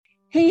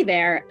Hey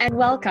there, and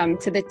welcome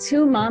to the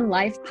Two Mom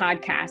Life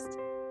podcast,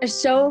 a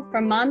show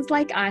for moms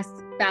like us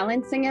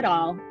balancing it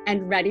all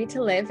and ready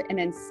to live an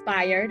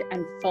inspired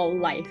and full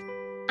life.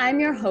 I'm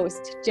your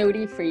host,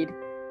 Jody Freed,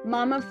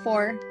 mom of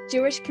four,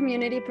 Jewish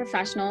community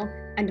professional,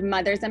 and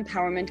mother's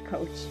empowerment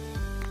coach.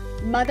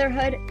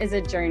 Motherhood is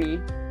a journey,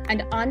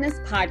 and on this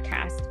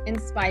podcast,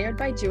 inspired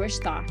by Jewish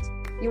thought,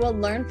 you will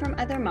learn from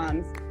other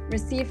moms,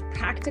 receive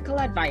practical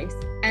advice,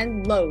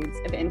 and loads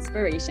of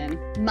inspiration.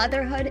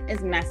 Motherhood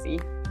is messy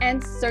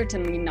and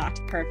certainly not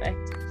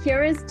perfect.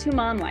 Here is to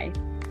mom life,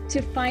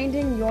 to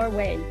finding your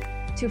way,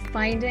 to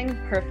finding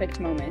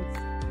perfect moments.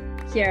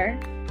 Here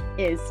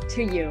is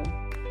to you.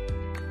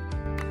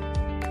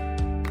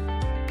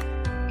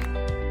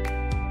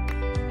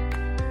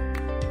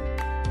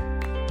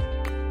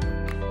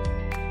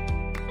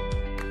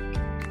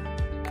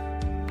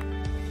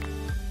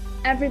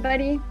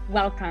 Everybody,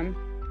 welcome.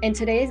 In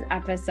today's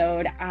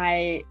episode,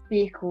 I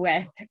speak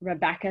with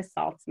Rebecca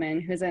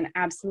Saltzman, who's an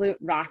absolute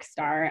rock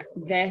star.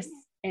 This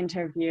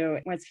interview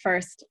was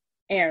first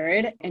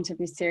aired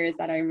interview series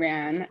that I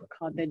ran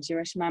called the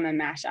Jewish Mama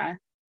Masha.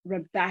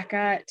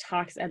 Rebecca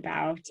talks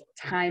about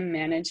time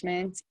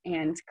management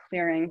and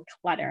clearing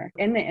clutter.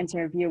 In the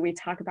interview, we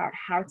talk about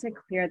how to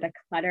clear the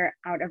clutter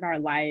out of our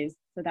lives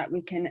so that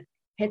we can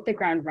hit the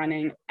ground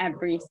running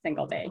every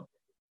single day.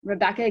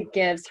 Rebecca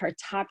gives her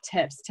top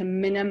tips to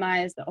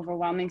minimize the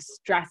overwhelming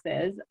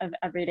stresses of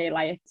everyday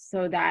life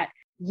so that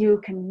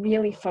you can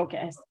really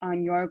focus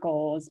on your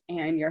goals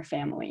and your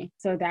family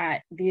so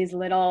that these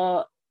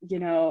little,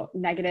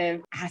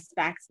 negative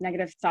aspects,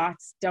 negative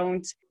thoughts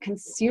don't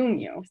consume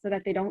you, so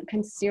that they don't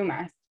consume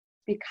us,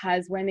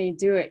 because when they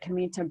do, it can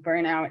lead to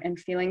burnout and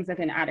feelings of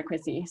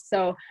inadequacy.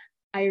 So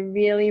I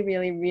really,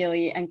 really,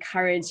 really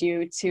encourage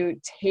you to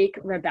take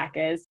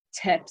Rebecca's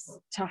tips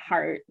to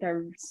heart.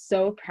 They're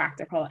so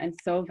practical and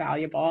so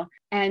valuable.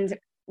 And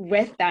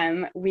with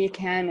them, we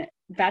can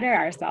better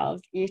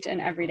ourselves each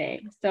and every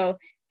day. So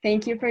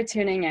thank you for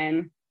tuning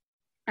in.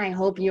 I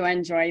hope you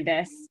enjoy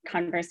this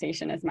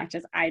conversation as much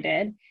as I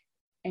did.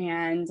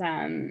 And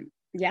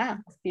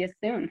see you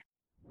soon.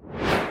 All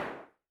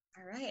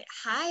right.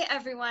 Hi,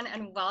 everyone,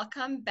 and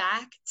welcome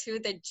back to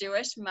the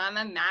Jewish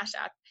Mama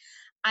Mashup.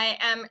 I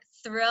am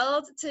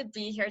thrilled to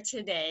be here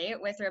today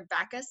with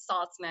Rebecca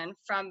Saltzman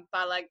from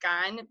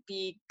Balagan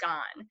Be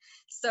Gone.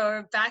 So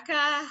Rebecca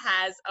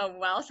has a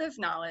wealth of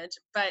knowledge,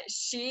 but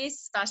she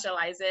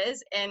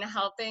specializes in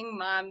helping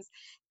moms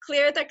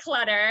clear the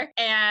clutter,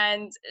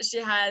 and she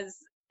has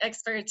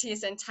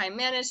expertise in time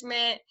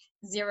management,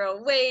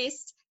 zero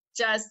waste,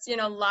 just,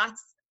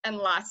 lots and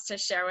lots to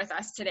share with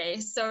us today.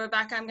 So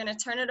Rebecca, I'm going to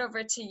turn it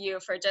over to you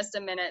for just a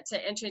minute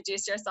to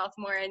introduce yourself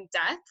more in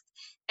depth,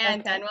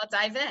 and then we'll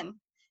dive in.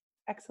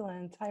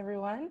 Excellent. Hi,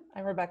 everyone.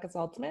 I'm Rebecca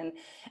Saltzman,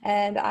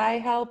 and I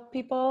help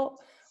people,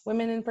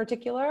 women in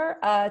particular,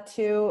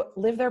 to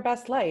live their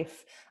best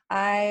life.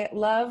 I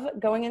love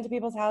going into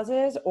people's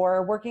houses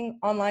or working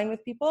online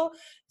with people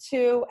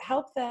to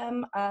help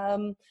them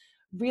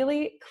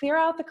really clear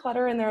out the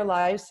clutter in their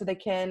lives so they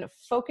can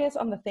focus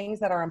on the things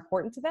that are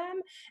important to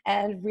them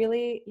and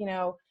really,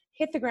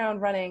 hit the ground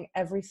running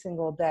every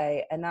single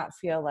day and not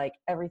feel like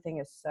everything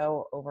is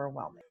so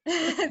overwhelming.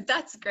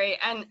 That's great.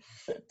 And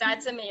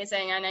that's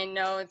amazing. And I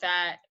know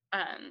that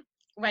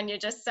when you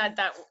just said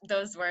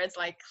those words,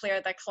 like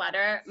clear the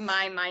clutter,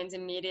 my mind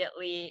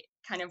immediately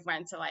kind of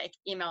went to like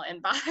email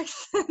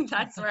inbox.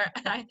 That's where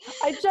I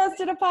just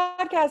did a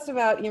podcast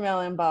about email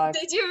inbox.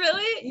 Did you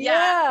really?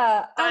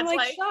 Yeah. I'm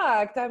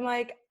shocked. I'm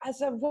like,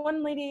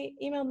 one lady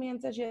emailed me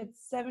and said she had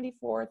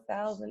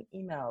 74,000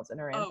 emails in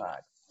her inbox.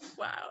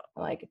 Wow.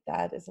 I'm like,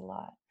 that is a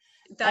lot.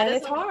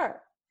 It's hard.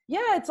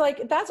 Yeah, it's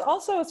like, that's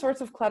also a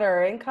source of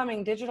clutter,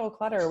 incoming digital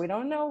clutter. We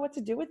don't know what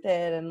to do with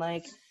it. And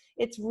like,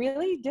 it's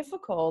really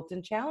difficult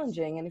and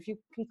challenging. And if you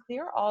can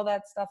clear all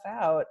that stuff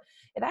out,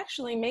 it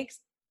actually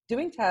makes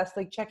doing tasks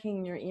like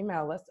checking your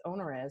email less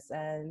onerous.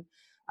 And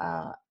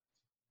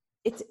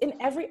it's in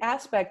every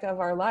aspect of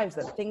our lives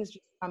that things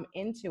just come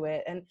into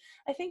it. And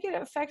I think it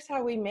affects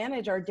how we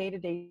manage our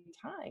day-to-day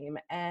time.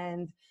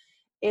 And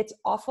it's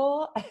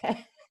awful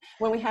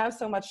when we have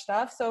so much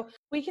stuff. So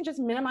we can just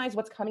minimize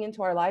what's coming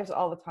into our lives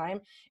all the time.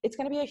 It's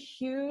going to be a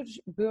huge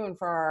boon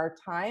for our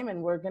time,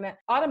 and we're going to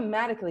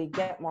automatically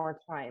get more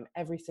time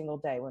every single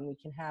day when we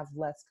can have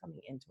less coming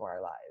into our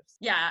lives.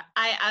 Yeah,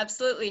 I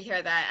absolutely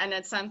hear that. And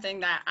it's something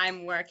that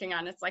I'm working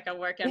on. It's like a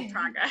work in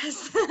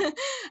progress,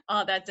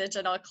 all that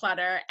digital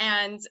clutter.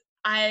 And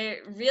I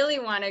really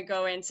want to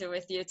go into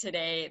with you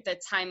today the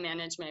time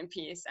management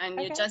piece.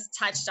 And you just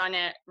touched on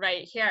it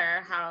right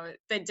here, how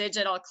the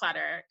digital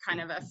clutter kind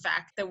of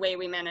affect the way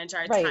we manage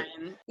our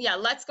time. Yeah,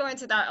 let's go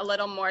into that a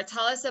little more.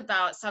 Tell us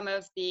about some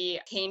of the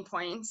pain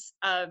points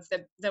of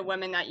the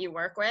women that you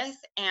work with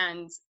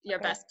and your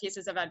best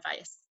pieces of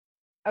advice.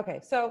 Okay,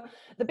 so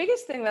the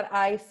biggest thing that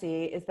I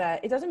see is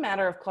that it doesn't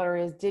matter if clutter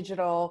is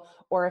digital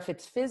or if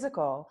it's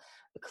physical.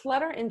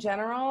 Clutter in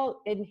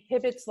general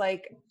inhibits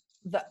like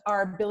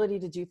our ability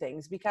to do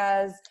things,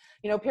 because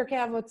Pirkei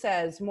Avot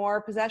says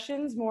more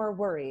possessions, more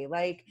worry.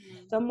 Like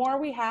the more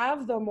we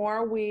have, the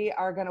more we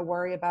are going to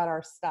worry about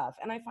our stuff.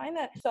 And I find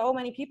that so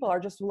many people are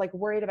just like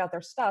worried about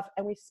their stuff,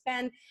 and we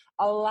spend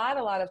a lot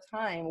of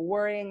time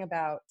worrying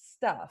about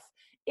stuff.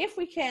 If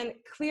we can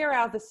clear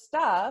out the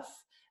stuff,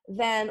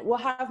 then we'll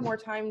have more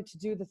time to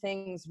do the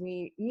things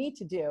we need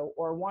to do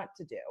or want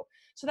to do.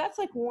 So that's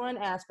like one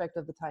aspect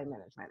of the time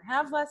management.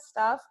 Have less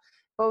stuff,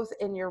 both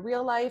in your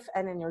real life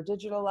and in your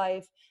digital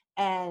life,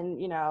 and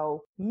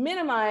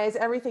minimize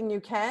everything you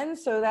can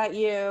so that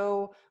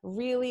you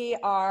really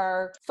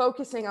are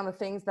focusing on the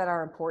things that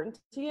are important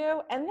to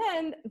you. And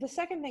then the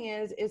second thing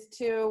is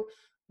to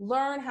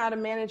learn how to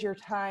manage your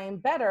time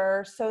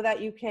better so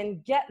that you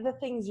can get the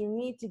things you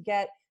need to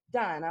get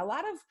done. A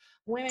lot of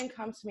women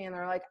come to me and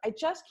they're like, I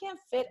just can't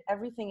fit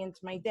everything into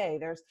my day.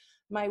 There's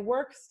my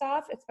work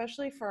stuff,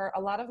 especially for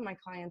a lot of my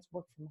clients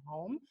work from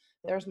home.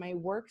 There's my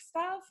work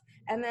stuff,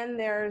 and then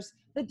there's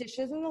the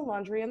dishes and the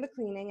laundry and the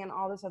cleaning and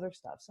all this other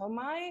stuff. So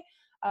my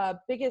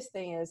biggest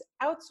thing is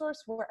outsource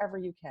wherever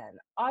you can,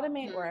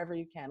 automate wherever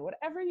you can,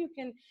 whatever you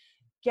can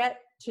get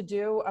to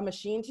do a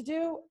machine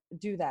to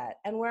do that.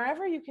 And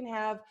wherever you can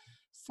have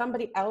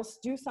somebody else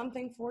do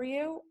something for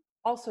you,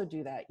 also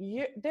do that.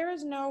 There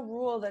is no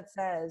rule that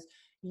says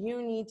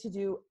you need to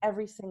do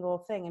every single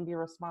thing and be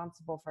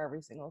responsible for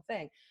every single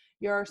thing.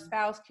 Your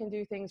spouse can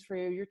do things for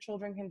you. Your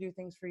children can do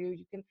things for you.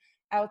 You can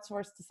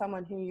outsource to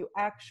someone who you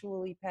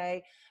actually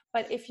pay.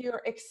 But if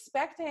you're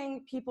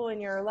expecting people in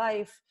your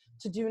life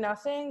to do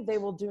nothing, they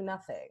will do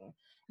nothing.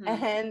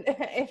 And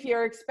if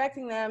you're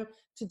expecting them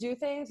to do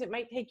things, it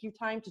might take you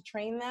time to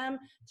train them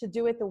to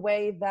do it the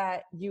way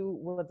that you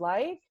would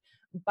like.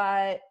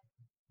 But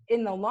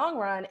in the long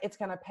run, it's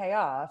going to pay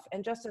off.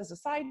 And just as a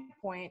side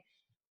point,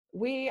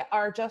 we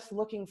are just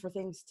looking for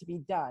things to be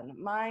done.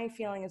 My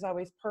feeling is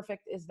always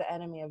perfect is the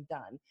enemy of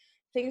done.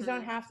 Things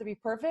don't have to be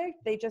perfect.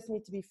 They just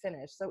need to be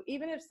finished. So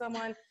even if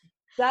someone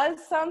does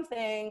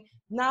something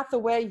not the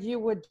way you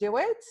would do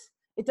it,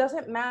 it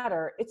doesn't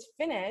matter. It's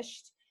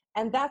finished.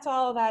 And that's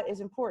all that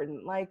is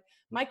important. Like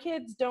my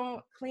kids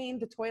don't clean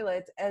the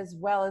toilets as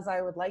well as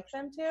I would like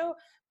them to,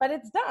 but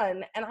it's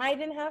done and I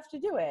didn't have to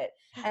do it.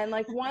 And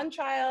like one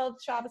child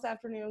Shabbos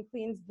afternoon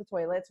cleans the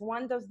toilets,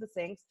 one does the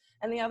sinks,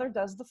 and the other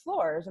does the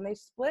floors, and they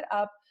split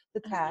up the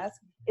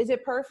task. Is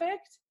it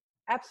perfect?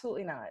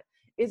 Absolutely not.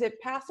 Is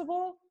it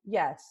passable?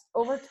 Yes.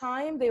 Over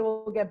time, they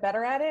will get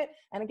better at it.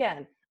 And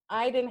again,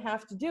 I didn't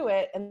have to do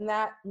it, and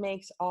that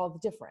makes all the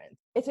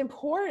difference. It's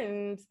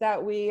important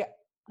that we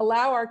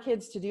allow our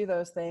kids to do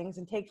those things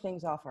and take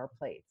things off our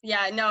plate.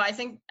 Yeah, no, I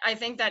think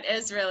that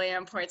is really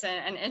important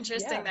and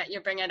interesting that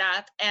you bring it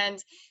up.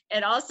 And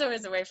it also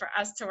is a way for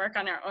us to work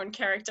on our own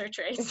character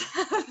traits.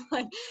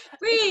 Like,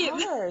 breathe,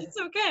 it's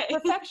okay.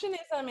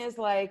 Perfectionism is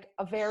like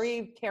a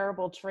very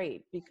terrible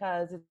trait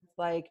because it's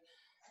like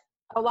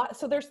a lot.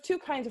 So there's two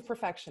kinds of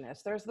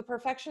perfectionists. There's the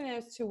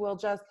perfectionists who will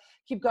just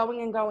keep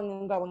going and going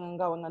and going and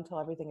going until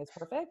everything is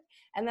perfect.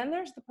 And then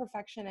there's the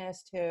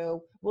perfectionist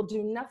who will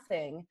do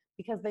nothing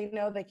because they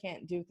know they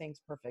can't do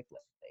things perfectly.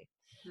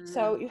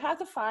 So you have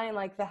to find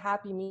like the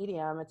happy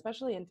medium,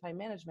 especially in time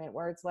management,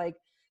 where it's like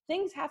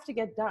things have to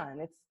get done.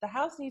 It's the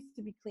house needs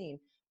to be clean,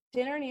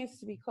 dinner needs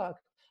to be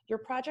cooked, your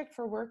project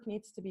for work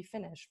needs to be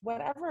finished.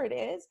 Whatever it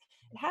is,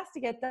 it has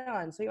to get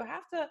done. So you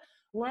have to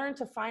learn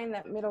to find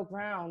that middle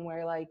ground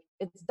where like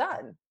it's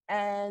done.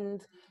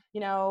 And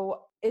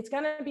it's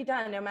going to be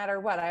done no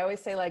matter what. I always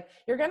say, like,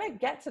 you're going to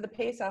get to the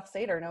Pesach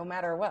Seder no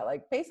matter what.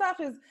 Like, Pesach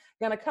is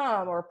going to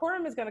come, or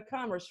Purim is going to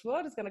come, or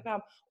Shavuot is going to come,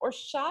 or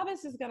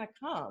Shabbos is going to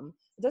come.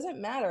 It doesn't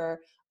matter.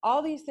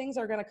 All these things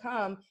are going to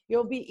come.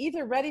 You'll be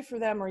either ready for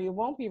them or you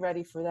won't be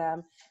ready for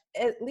them.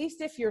 At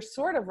least if you're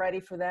sort of ready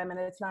for them and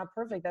it's not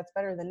perfect, that's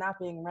better than not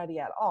being ready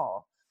at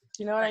all.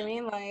 Do you know what I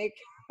mean? Like,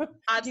 you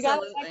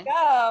got to let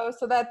go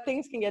so that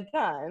things can get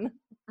done.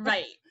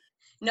 Right.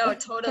 No,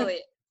 totally.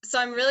 So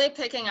I'm really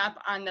picking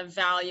up on the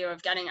value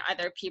of getting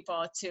other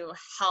people to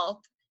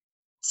help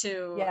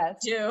to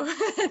do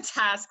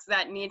tasks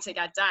that need to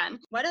get done.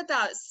 What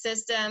about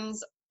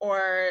systems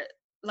or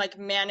like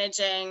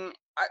managing?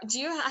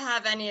 Do you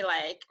have any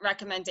like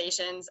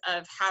recommendations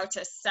of how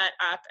to set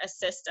up a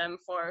system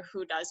for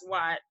who does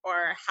what,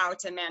 or how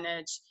to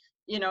manage,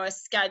 a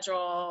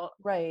schedule?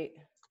 Right.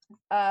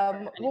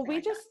 Well, we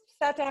just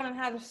sat down and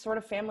had a sort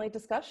of family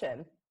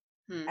discussion.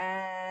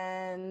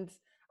 And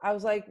I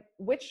was like,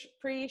 which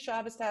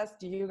pre-Shabbos task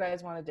do you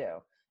guys want to do?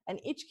 And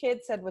each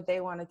kid said what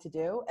they wanted to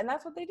do, and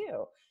that's what they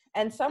do.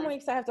 And some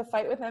weeks I have to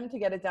fight with them to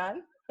get it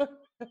done.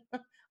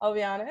 I'll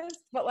be honest.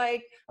 But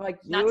like, I'm like,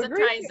 you not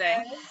agree surprising.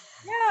 to it.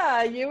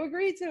 Yeah, you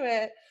agree to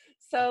it.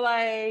 So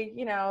like,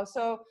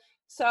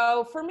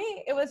 so for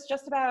me, it was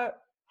just about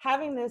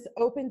having this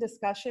open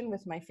discussion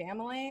with my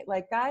family.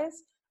 Like,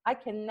 guys, I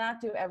cannot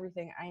do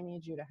everything. I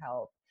need you to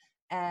help.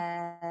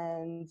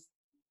 And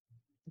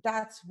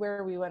that's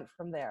where we went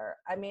from there.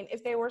 I mean,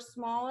 if they were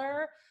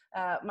smaller,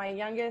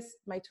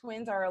 My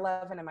twins are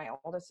 11 and my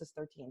oldest is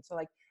 13. So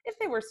like if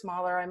they were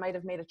smaller, I might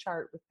have made a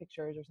chart with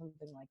pictures or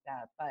something like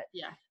that. But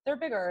Yeah. they're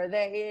bigger.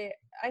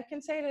 I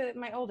can say to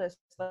my oldest,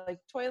 like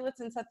toilets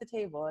and set the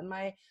table. And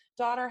my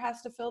daughter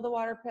has to fill the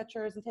water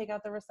pitchers and take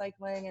out the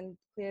recycling and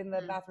clean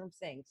the bathroom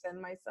sinks.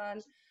 And my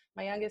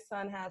youngest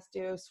son has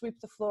to sweep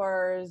the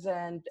floors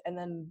and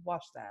then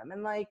wash them.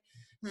 And like,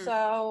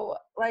 so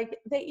like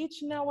they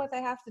each know what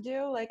they have to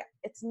do. Like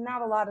it's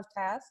not a lot of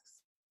tasks.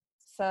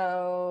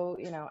 So,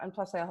 and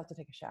plus I also have to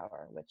take a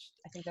shower, which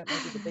I think that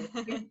might be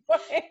the biggest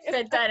point.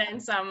 Fit that in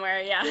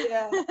somewhere. Yeah.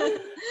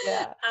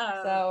 Yeah.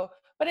 So,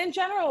 but in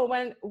general,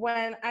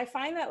 when I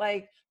find that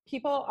like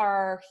people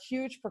are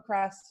huge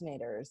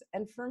procrastinators,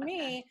 and for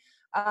me,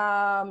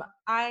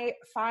 I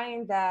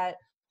find that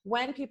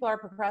when people are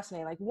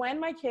procrastinating, like when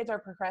my kids are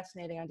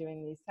procrastinating on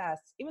doing these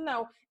tasks, even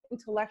though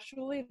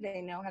intellectually they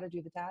know how to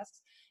do the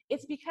tasks,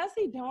 it's because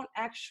they don't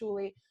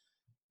actually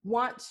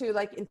want to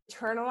like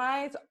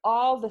internalize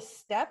all the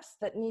steps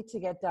that need to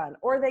get done,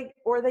 or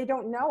they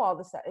don't know all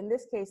the steps. In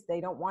this case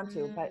they don't want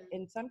to, but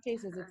in some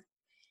cases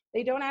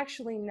they don't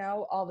actually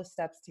know all the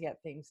steps to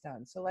get things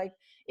done. So like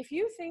if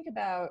you think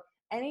about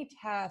any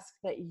task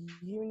that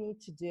you need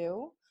to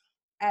do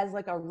as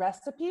like a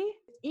recipe,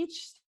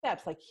 each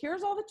steps like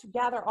here's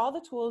gather all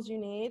the tools you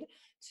need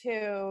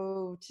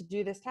to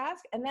do this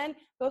task, and then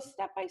go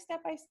step by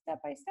step by step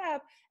by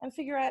step and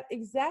figure out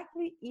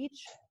exactly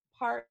each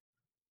part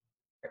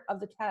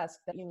of the task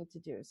that you need to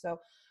do. So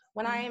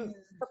when I'm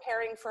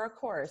preparing for a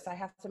course, I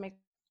have to make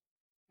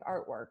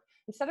artwork.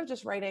 Instead of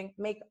just writing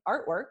make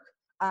artwork,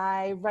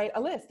 I write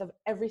a list of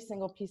every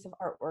single piece of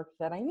artwork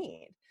that I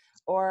need,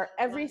 or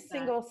every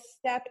single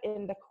step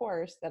in the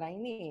course that I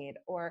need,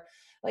 or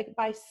like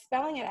by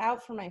spelling it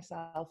out for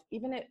myself,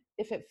 even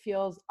if it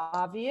feels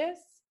obvious,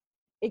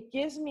 it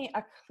gives me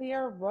a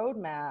clear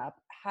roadmap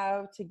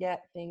how to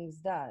get things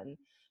done.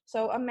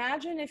 So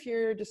imagine if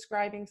you're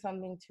describing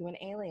something to an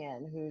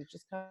alien who's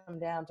just come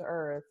down to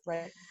Earth,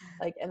 right?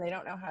 Like, and they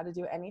don't know how to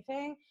do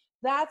anything.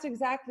 That's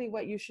exactly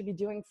what you should be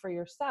doing for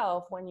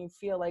yourself when you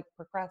feel like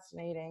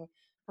procrastination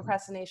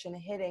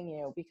hitting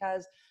you.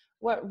 Because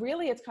what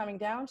really it's coming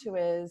down to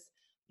is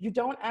you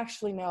don't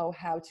actually know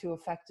how to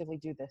effectively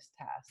do this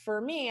task. For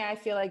me, I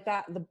feel like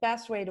that the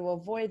best way to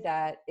avoid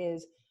that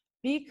is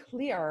be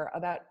clear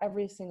about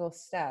every single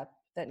step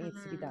that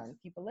needs to be done.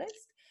 Keep a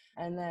list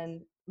and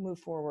then move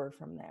forward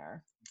from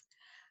there.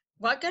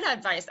 What good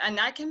advice. And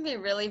that can be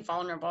really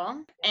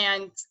vulnerable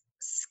and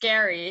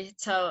scary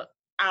to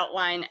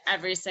outline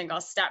every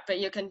single step, but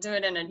you can do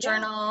it in a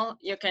journal.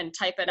 You can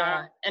type it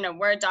out in a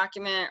Word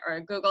document or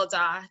a Google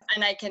Doc.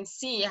 And I can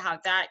see how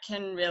that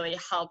can really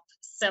help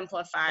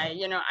simplify.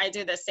 I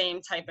do the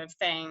same type of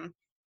thing,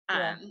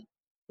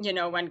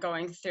 when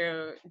going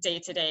through day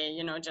to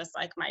day, just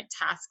like my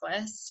task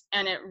list.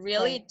 And it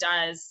really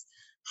does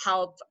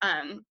help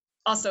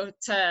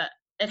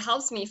it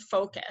helps me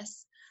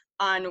focus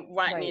on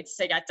what needs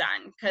to get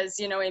done. Because,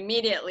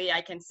 immediately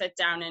I can sit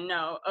down and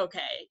know,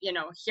 okay,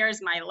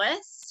 here's my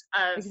list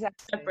of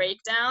the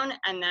breakdown,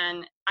 and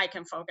then I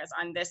can focus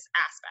on this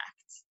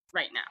aspect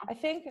right now. I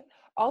think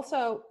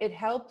also it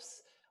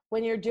helps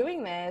when you're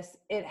doing this,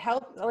 it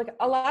helps, like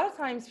a lot of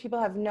times people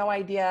have no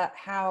idea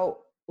how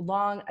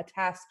long a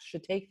task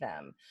should take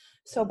them.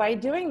 So by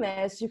doing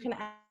this, you can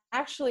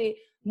actually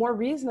more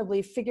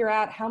reasonably figure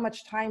out how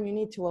much time you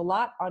need to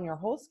allot on your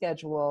whole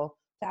schedule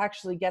to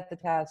actually get the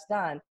task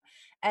done.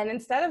 And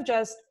instead of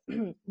just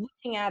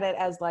looking at it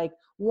as like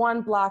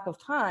one block of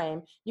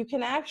time, you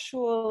can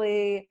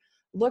actually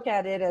look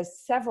at it as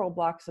several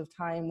blocks of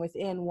time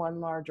within one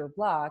larger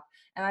block.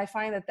 And I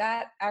find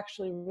that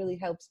actually really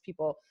helps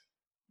people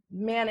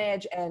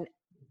manage and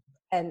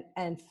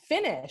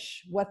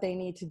finish what they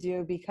need to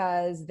do,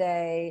 because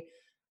they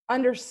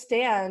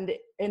understand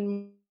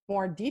in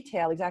more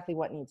detail exactly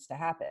what needs to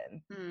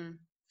happen.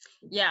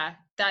 Yeah,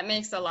 that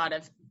makes a lot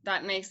of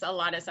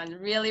sense.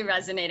 Really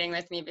resonating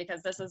with me,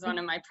 because this is one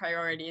of my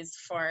priorities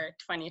for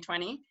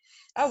 2020.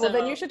 Oh, well,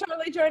 then you should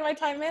totally join my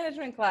time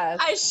management class.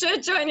 I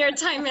should join your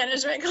time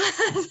management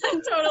class.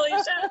 I totally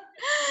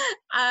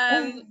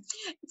should.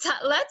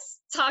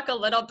 Let's talk a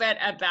little bit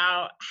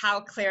about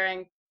how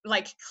clearing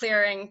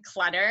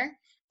clutter.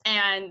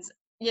 And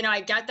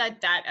I get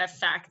that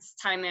affects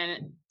time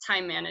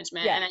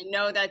management, and I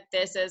know that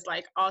this is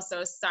like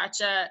also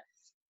such a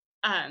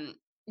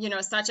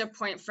such a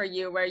point for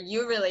you where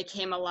you really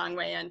came a long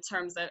way in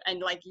terms of, and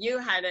like you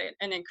had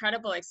an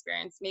incredible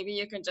experience. Maybe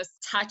you can just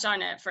touch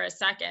on it for a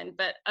second,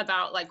 but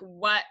about like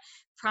what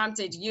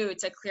prompted you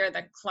to clear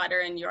the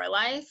clutter in your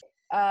life.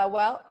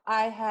 Well,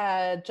 I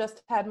had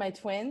just had my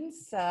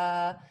twins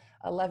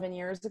 11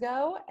 years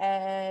ago,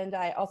 and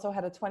I also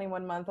had a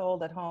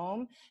 21-month-old at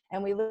home,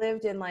 and we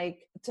lived in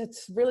like a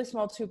really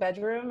small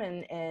 2-bedroom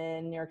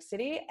in New York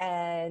City,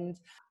 and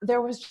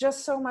there was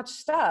just so much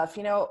stuff.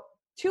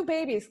 2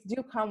 babies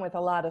do come with a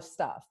lot of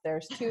stuff.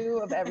 There's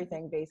 2 of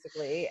everything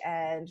basically,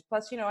 and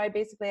plus I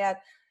basically had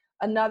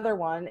another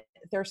one.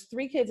 There's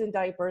 3 kids in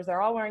diapers.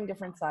 They're all wearing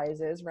different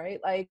sizes, right?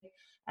 Like,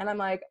 and I'm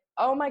like,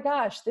 oh my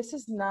gosh, this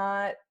is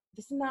not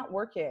this is not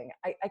working.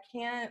 I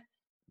can't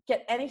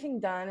get anything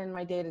done in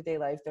my day-to-day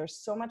life. There's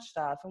so much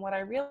stuff. And what I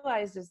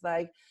realized is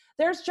like,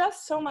 there's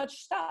just so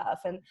much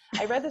stuff. And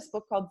I read this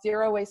book called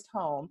Zero Waste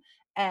Home,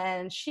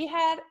 and she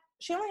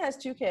only has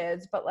 2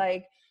 kids, but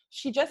like,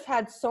 she just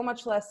had so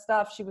much less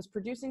stuff. She was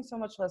producing so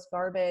much less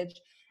garbage.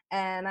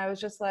 And I was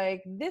just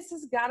like, this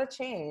has got to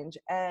change.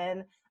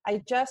 And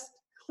I just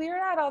cleared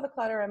out all the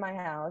clutter in my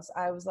house.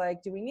 I was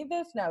like, do we need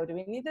this? No. Do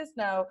we need this?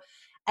 No.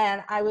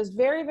 And I was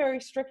very, very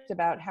strict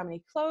about how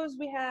many clothes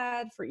we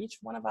had for each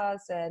one of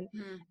us. And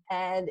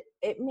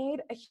it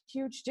made a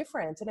huge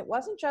difference. And it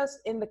wasn't just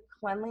in the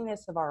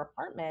cleanliness of our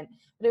apartment,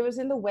 but it was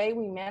in the way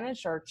we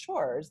managed our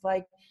chores.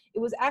 Like, it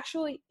was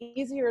actually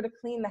easier to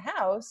clean the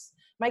house.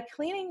 My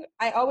cleaning,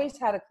 I always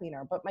had a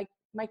cleaner, but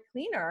my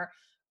cleaner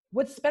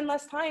would spend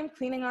less time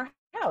cleaning our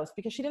house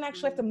because she didn't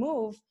actually have to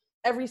move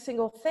every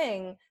single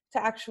thing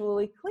to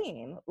actually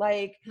clean.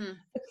 Like,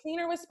 the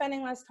cleaner was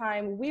spending less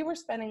time. We were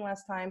spending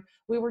less time.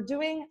 We were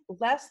doing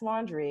less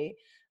laundry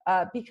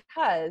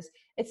because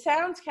it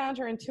sounds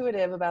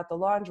counterintuitive about the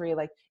laundry.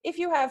 Like, if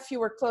you have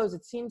fewer clothes,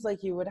 it seems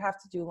like you would have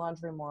to do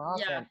laundry more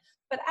often. Yeah.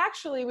 But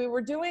actually, we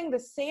were doing the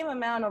same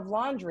amount of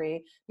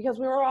laundry because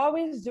we were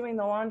always doing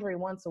the laundry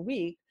once a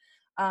week.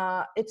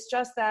 It's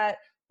just that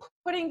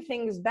putting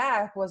things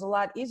back was a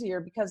lot easier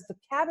because the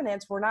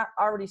cabinets were not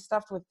already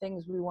stuffed with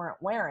things we weren't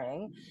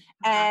wearing.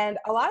 And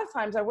a lot of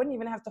times I wouldn't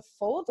even have to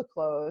fold the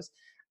clothes.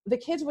 The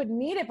kids would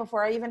need it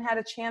before I even had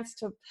a chance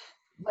to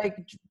like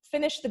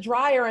finish the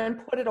dryer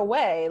and put it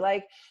away.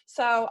 Like,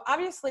 so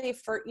obviously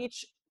for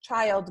each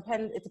child,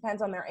 it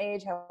depends on their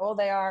age, how old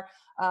they are,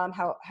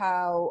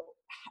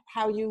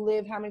 how you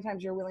live, how many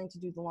times you're willing to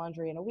do the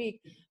laundry in a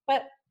week.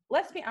 But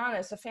let's be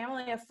honest, a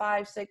family of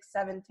 5, 6,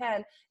 7,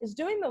 10 is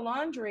doing the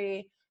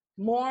laundry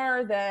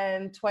more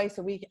than twice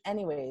a week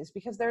anyways,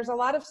 because there's a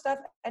lot of stuff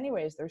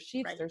anyways. There's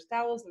sheets, right. There's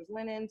towels, there's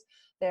linens,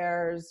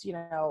 there's,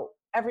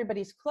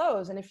 everybody's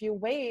clothes. And if you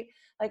wait,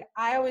 like,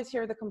 I always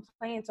hear the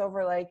complaints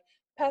over like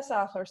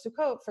Pesach or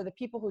Sukkot for the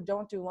people who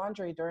don't do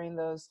laundry during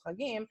those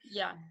Chagim.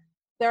 Yeah.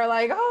 They're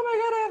like, oh my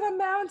God, I have a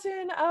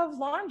mountain of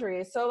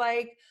laundry. So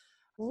like,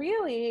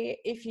 really,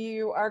 if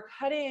you are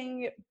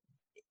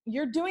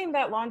you're doing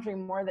that laundry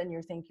more than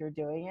you think you're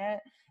doing it.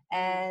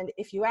 And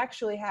if you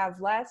actually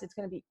have less, it's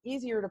going to be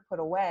easier to put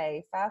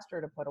away, faster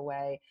to put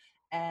away.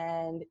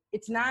 And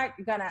it's not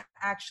going to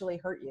actually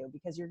hurt you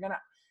because you're going to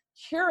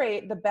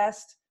curate the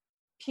best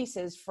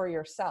pieces for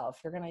yourself.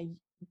 You're going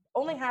to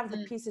only have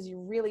the pieces you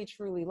really,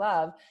 truly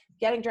love.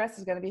 Getting dressed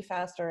is going to be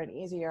faster and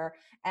easier,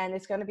 and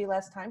it's going to be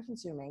less time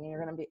consuming, and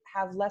you're going to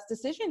have less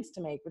decisions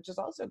to make, which is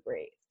also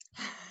great.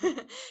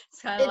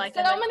 It's kind of like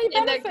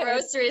in the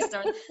grocery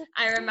store.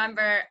 I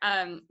remember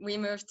we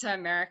moved to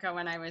America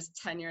when I was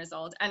 10 years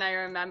old, and I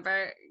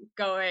remember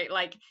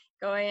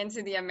going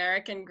into the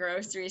American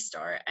grocery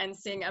store and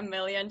seeing a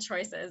million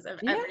choices of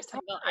every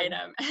single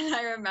item. And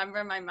I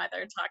remember my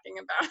mother talking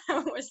about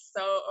how it was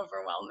so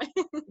overwhelming.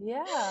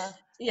 Yeah.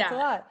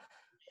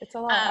 It's a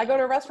lot. I go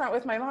to a restaurant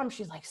with my mom.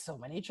 She's like, so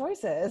many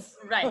choices.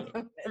 Right.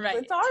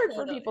 It's hard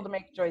for people to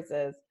make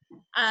choices.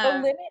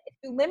 So if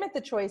you limit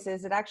the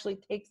choices, it actually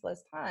takes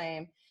less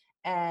time,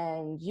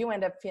 and you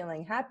end up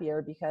feeling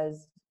happier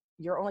because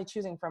you're only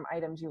choosing from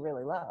items you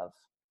really love.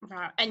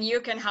 Wow. And you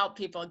can help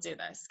people do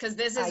this because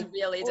this is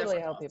really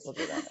difficult. Help people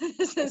do that.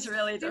 This is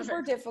really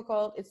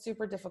difficult. It's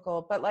super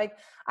difficult. But like,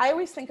 I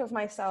always think of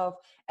myself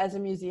as a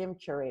museum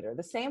curator,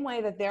 the same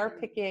way that they're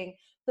picking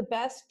the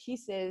best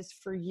pieces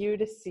for you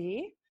to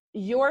see.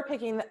 You're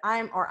picking,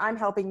 I'm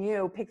helping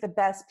you pick the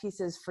best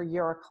pieces for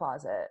your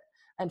closet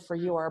and for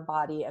your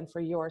body and for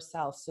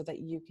yourself so that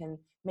you can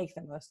make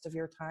the most of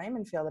your time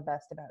and feel the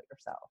best about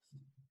yourself.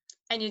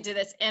 And you do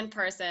this in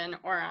person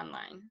or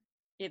online,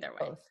 either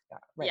way. Both. Yeah.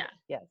 Right.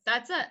 Yeah.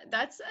 Yes.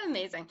 That's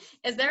amazing.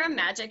 Is there a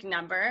magic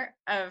number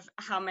of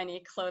how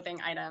many clothing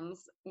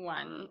items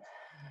one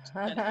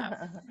should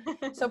have?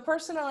 So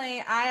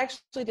personally, I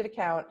actually did a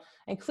count,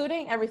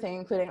 including everything,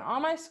 including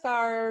all my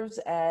scarves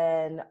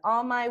and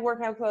all my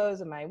workout clothes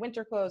and my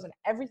winter clothes and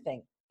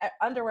everything.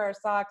 Underwear,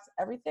 socks,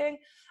 everything.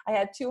 I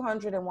had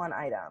 201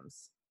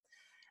 items.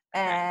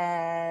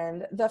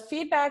 And the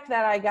feedback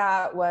that I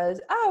got was,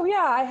 oh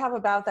yeah, I have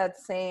about that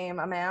same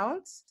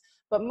amount.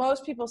 But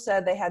most people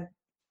said they had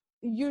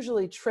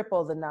usually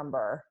triple the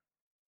number.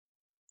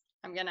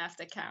 I'm going to have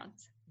to count.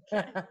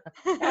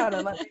 Count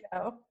and let me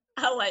know.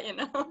 I'll let you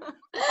know.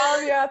 All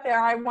of you out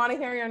there, I want to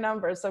hear your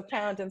numbers. So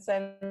count and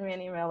send me an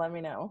email. Let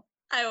me know.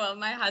 I will.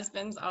 My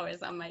husband's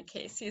always on my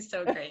case. He's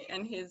so great.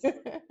 And he's,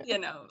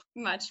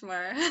 much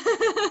more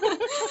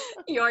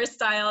your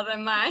style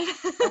than mine.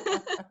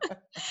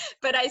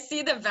 But I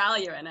see the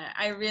value in it.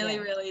 I really,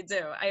 really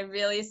do. I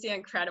really see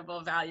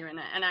incredible value in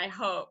it. And I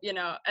hope,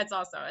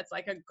 it's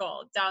like a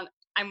goal down.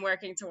 I'm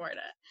working toward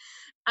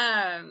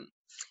it.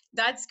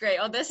 That's great.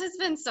 Well, this has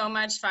been so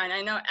much fun.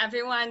 I know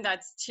everyone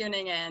that's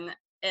tuning in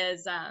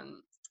is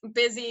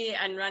busy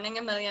and running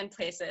a million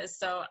places,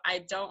 so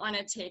I don't want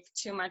to take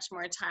too much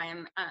more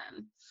time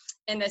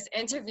in this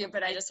interview,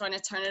 but I just want to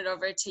turn it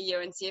over to you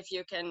and see if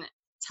you can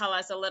tell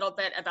us a little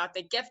bit about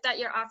the gift that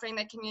you're offering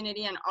the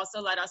community, and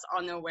also let us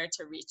all know where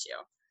to reach you.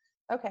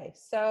 Okay,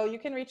 so you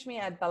can reach me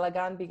at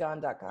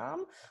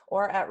belaganbegon.com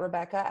or at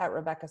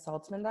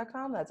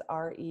rebecca@rebeccasaltzman.com. That's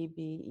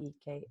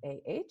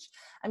REBEKAH.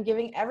 I'm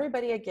giving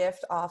everybody a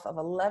gift off of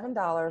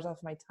 $11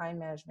 off my time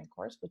management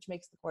course, which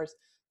makes the course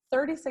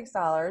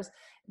 $36.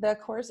 The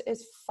course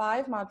is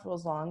 5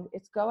 modules long.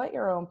 It's go at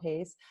your own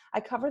pace.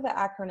 I cover the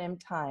acronym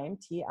TIME,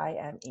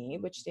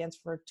 TIME, which stands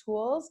for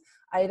Tools,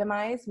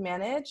 Itemize,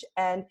 Manage,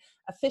 and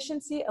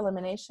Efficiency,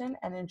 Elimination,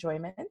 and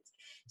Enjoyment.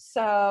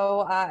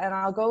 So, and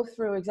I'll go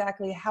through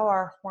exactly how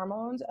our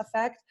hormones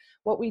affect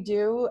what we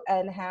do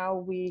and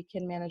how we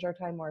can manage our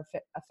time more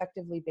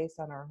effectively based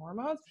on our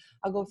hormones.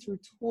 I'll go through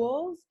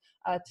tools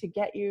to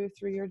get you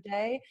through your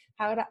day,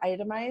 how to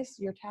itemize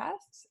your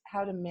tasks,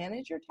 how to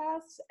manage your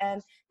tasks,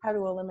 and how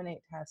to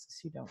eliminate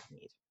tasks you don't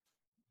need.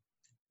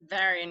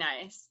 Very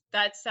nice.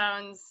 That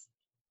sounds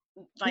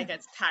like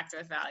it's packed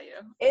with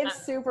value.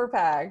 It's super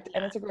packed,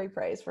 and it's a great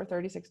price for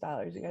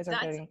 $36. You guys are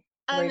getting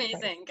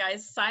amazing,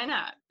 guys. Sign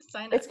up.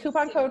 It's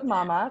coupon code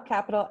MAMA,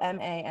 capital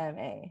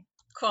MAMA.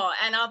 Cool.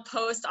 And I'll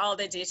post all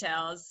the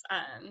details,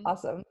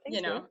 awesome. Thank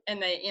you,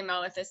 in the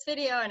email with this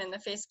video and in the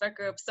Facebook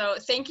group. So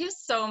thank you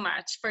so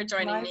much for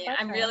joining me.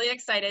 I'm really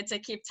excited to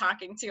keep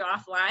talking to you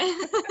offline.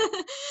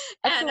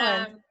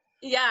 And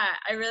yeah,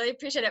 I really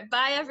appreciate it.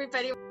 Bye,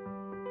 everybody.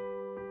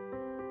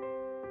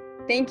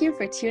 Thank you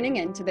for tuning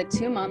in to the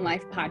Two Mom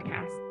Life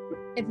podcast.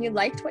 If you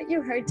liked what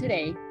you heard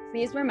today,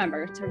 please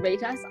remember to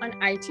rate us on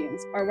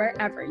iTunes or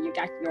wherever you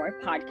get your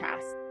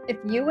podcasts. If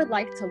you would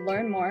like to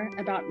learn more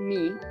about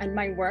me and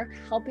my work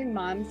helping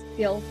moms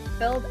feel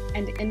fulfilled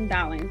and in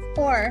balance,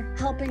 or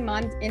helping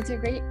moms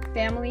integrate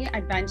family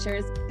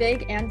adventures,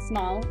 big and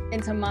small,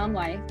 into mom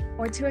life,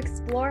 or to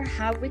explore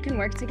how we can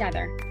work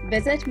together,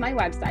 visit my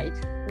website,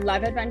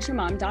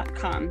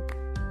 loveadventuremom.com,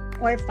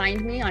 or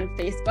find me on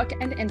Facebook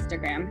and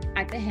Instagram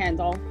at the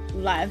handle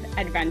Love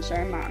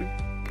Adventure Mom.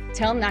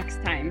 Till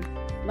next time,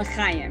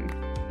 l'chaim,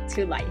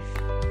 to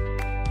life.